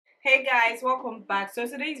Hey guys, welcome back. So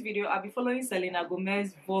today's video, I'll be following Selena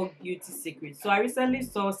Gomez Vogue Beauty Secrets. So I recently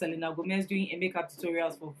saw Selena Gomez doing a makeup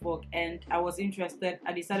tutorials for Vogue and I was interested.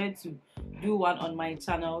 I decided to do one on my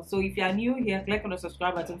channel. So if you are new here, click on the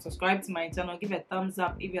subscribe button, subscribe to my channel, give a thumbs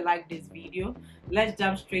up if you like this video. Let's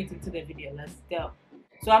jump straight into the video. Let's go.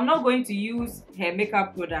 So I'm not going to use her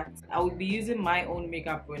makeup product. I will be using my own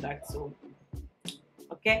makeup product. So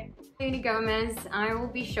okay. Selena Gomez. I will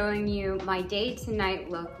be showing you my day to night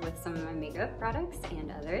look with some of my makeup products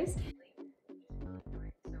and others.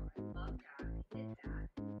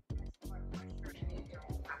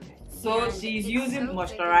 So she's using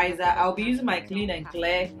moisturizer. I'll be using my Clean and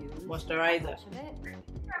Clear moisturizer.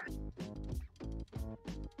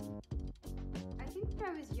 I think when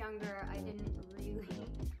I was younger, I didn't really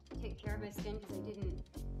take care of my skin because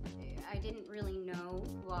I didn't really know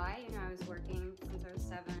why. You know, I was working since I was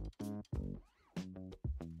 7.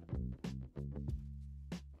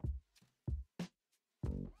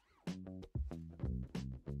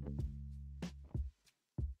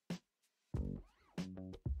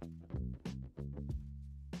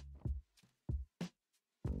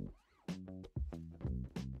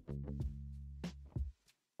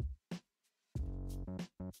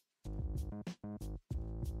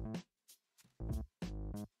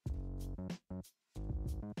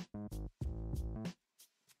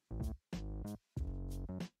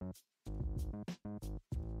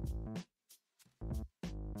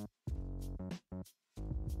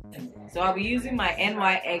 So I'll be using my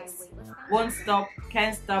NYX Won't Stop,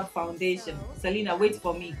 Can't Stop foundation. Selena, wait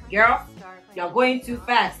for me. Girl, you're going too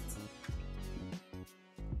fast.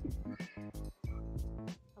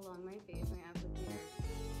 Along my face, my applicator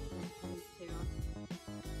tends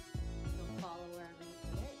to follow wherever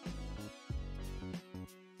you put it.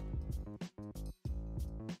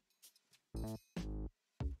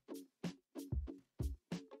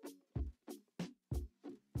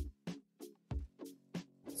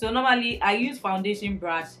 So normally I use foundation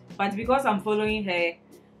brush, but because I'm following her,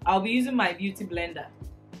 I'll be using my beauty blender.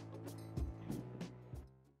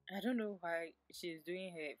 I don't know why she's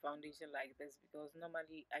doing her foundation like this because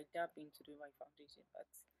normally I dab into do my foundation, but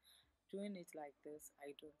doing it like this,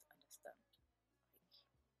 I don't understand.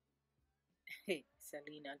 Hey,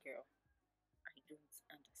 Selena girl, I don't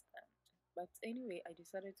understand. But anyway, I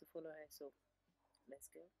decided to follow her, so let's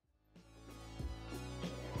go.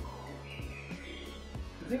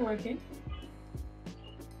 Is it working?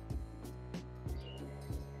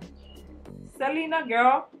 Selena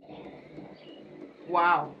girl.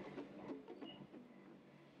 Wow.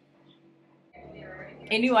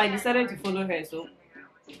 Anyway, I decided to follow her, so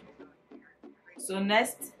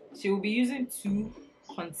next she will be using 2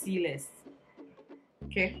 concealers.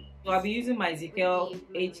 Okay, so I'll be using my Zikel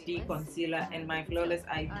HD concealer and my Flawless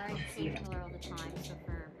Eye concealer. Color all the time, so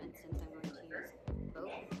for instance, I'm going to use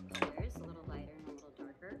both colors, a little lighter and a little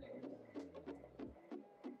darker.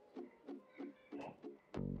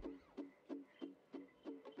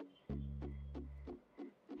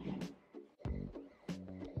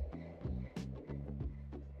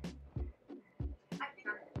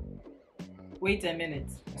 Wait a minute.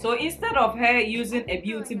 So instead of her using a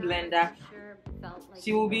beauty blender,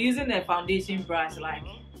 she will be using a foundation brush. Like,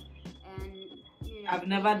 I've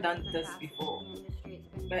never done this before.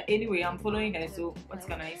 But anyway, I'm following her, so what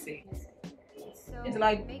can I say? It's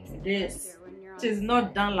like this. It is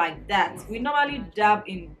not done like that. We normally dab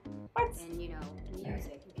in what? And you know,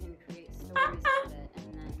 music, you can create stories with it.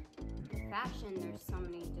 And then fashion, there's so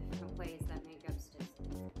many different ways that makeup's just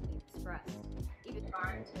expressed. Even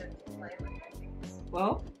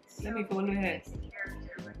well, let me follow her.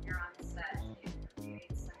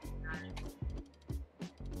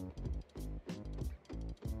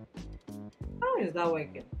 How is that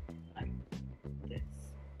working? Like this.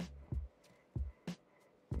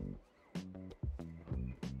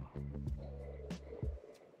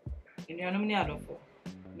 In your nominee, I don't know.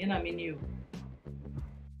 I mean you.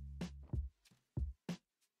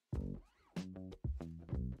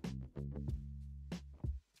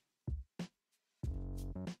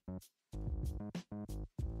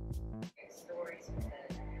 stories with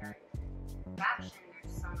it. And fashion,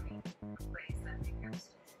 there's so many different ways that makeup's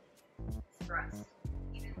expressed,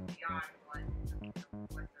 even beyond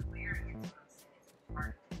what they're wearing. It's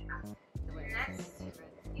part of the fashion. Next,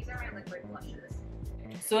 these are my liquid blushes.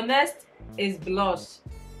 So next is blush.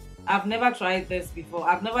 I've never tried this before.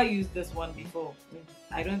 I've never used this one before.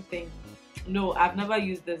 I don't think. No, I've never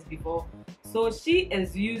used this before. So she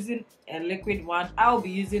is using a liquid one. I'll be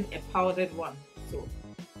using a powdered one. So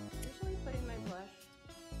Usually putting my blush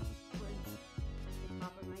towards the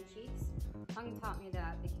top of my cheeks. Hung taught me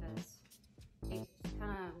that because it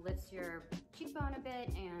kind of lifts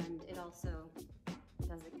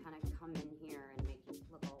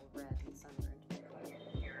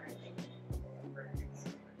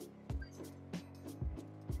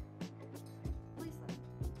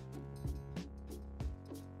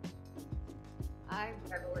I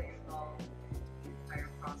heavily involved in the entire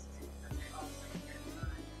process because I also care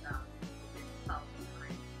about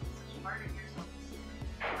self-esteem. It's a part of your self-esteem,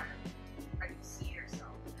 part of how you see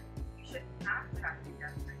yourself. You shouldn't have to get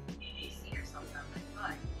there. You see yourself that way,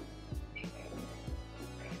 but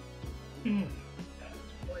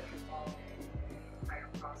heavily involved in the entire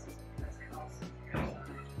process because I also care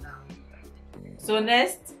about. So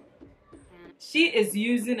next, she is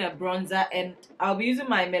using a bronzer and I'll be using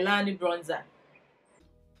my Melanie bronzer.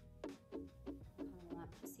 I want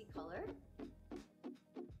to see color.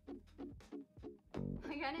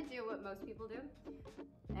 I kind of do what most people do,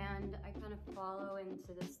 and I kind of follow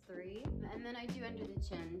into this 3, and then I do under the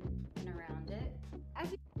chin and around it.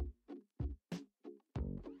 As you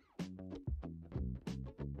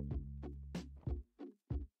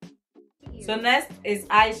So next is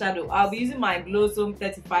eyeshadow. I'll be using my Blossom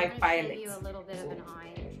 35 I'm Pilot. show you a little bit of an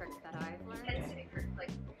eye trick that I've learned. With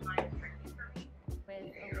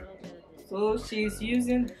a little bit of this. So she's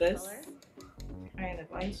using this color. kind of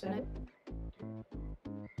eyeshadow.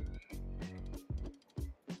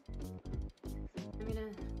 I'm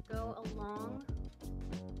gonna go along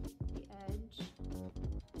the edge.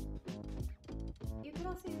 You could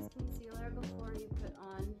also use concealer before you put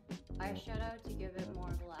on eyeshadow to give it more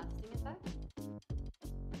of a lasting effect.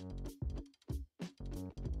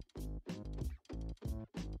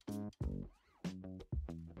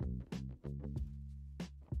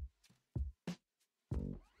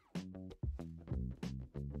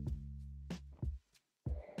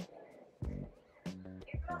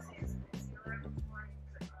 You could also use concealer before you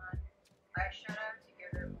put on eyeshadow to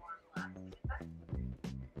give it more of a lasting effect.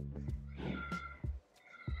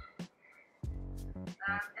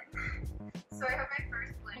 So I have my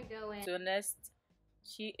first blend. Go in. So next,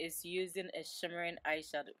 she is using a shimmering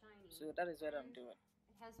eyeshadow. So that is what I'm doing.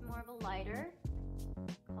 It has more of a lighter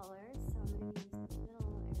color, so I'm going to use the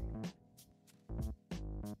middle area.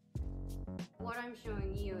 What I'm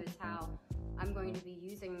showing you is how I'm going to be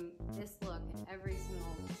using this look in every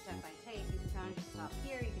single step I take. You can kind of just stop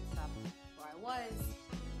here, you can stop where I was,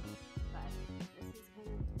 but this is kind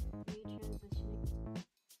of me transitioning.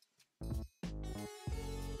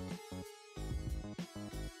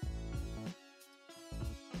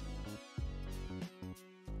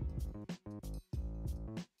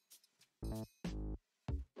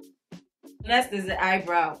 Next is the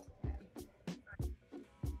eyebrow.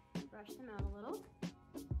 Brush them out a little.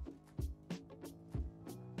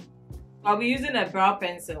 I'll be using a brow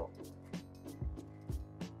pencil.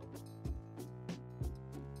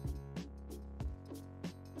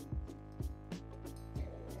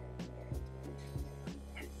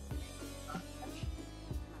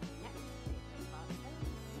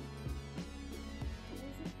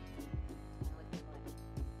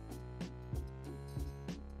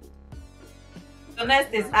 So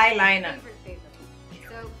next is eyeliner.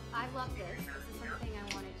 So I love this. This is something I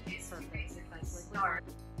wanted to be perfect. It's like liquid.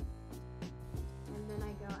 And then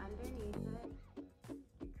I go underneath it,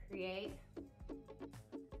 create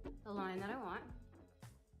the line that I want.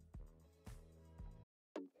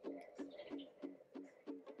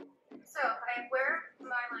 So I wear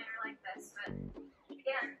my eyeliner like this, but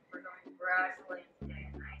again, we're going gradually into day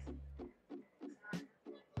and night.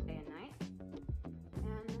 Day and night.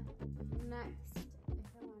 And next, if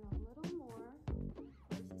I want a little more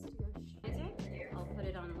places to go straight, I'll put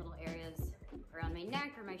it on little areas around my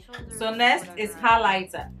neck or my shoulders. So next is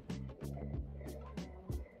highlighter.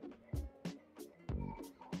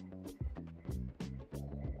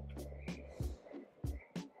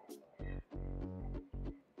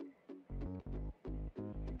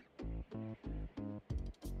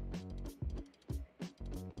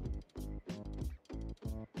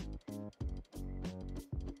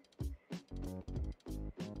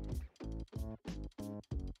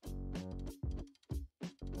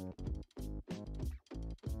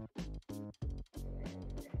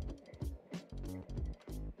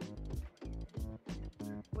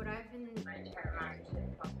 What I've been trying to remind you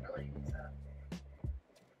possibilities of.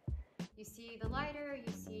 You see the lighter,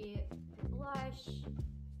 you see the blush.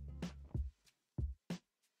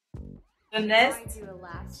 So next,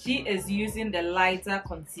 she is using the lighter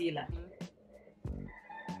concealer.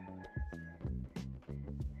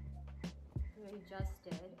 I just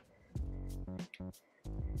did.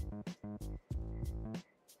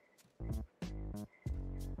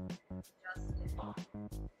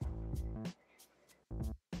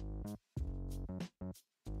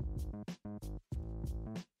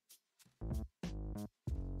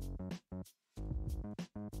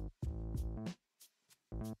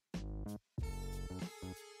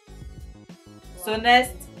 So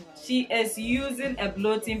next, she is using a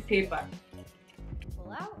blotting paper.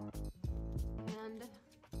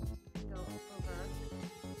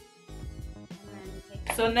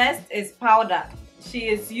 So next is powder. She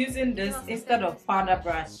is using this instead of powder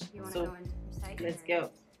brush. So let's go.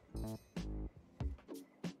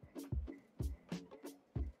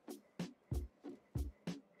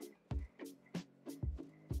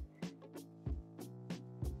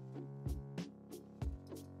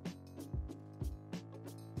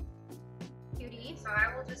 So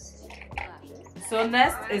I will just. So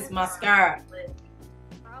next is mascara.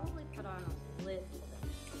 Probably put on a lid.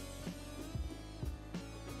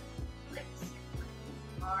 Lips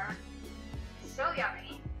are so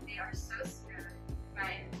yummy. They are so smooth.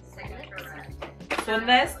 My signature red. So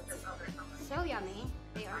next, So yummy.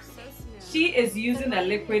 They are so smooth. she is using a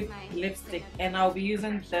liquid lipstick and I'll be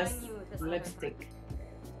using this lipstick.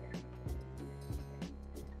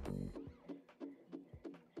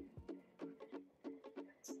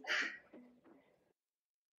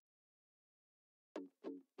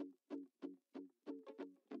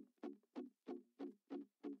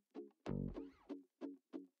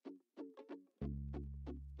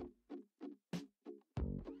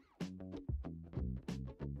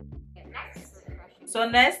 So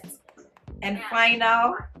next and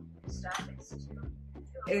final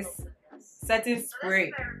is setting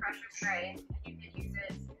spray. Spray. You can use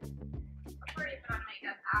it before you put on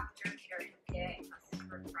makeup, after during the day. It's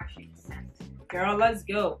a refreshing scent. Girl, let's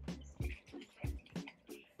go.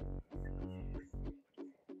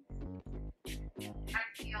 I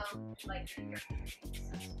feel like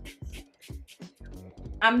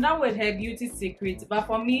I'm done with her beauty secret, but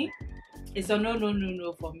for me, it's a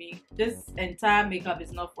no for me. This entire makeup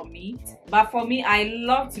is not for me. But for me, I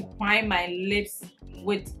love to prime my lips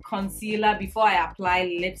with concealer before I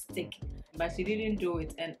apply lipstick. But she didn't do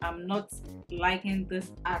it and I'm not liking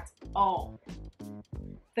this at all.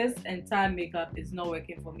 This entire makeup is not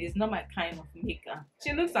working for me. It's not my kind of makeup.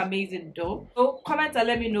 She looks amazing though. So comment and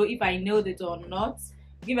let me know if I nailed it or not.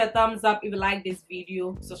 Give a thumbs up if you like this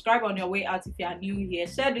video. Subscribe on your way out if you are new here.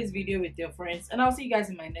 Share this video with your friends and I'll see you guys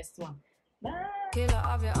in my next one. Bye. Killer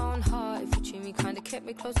of your own heart. If you treat me kinda, kept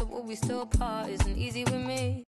me close up, will we still part? Isn't easy with me.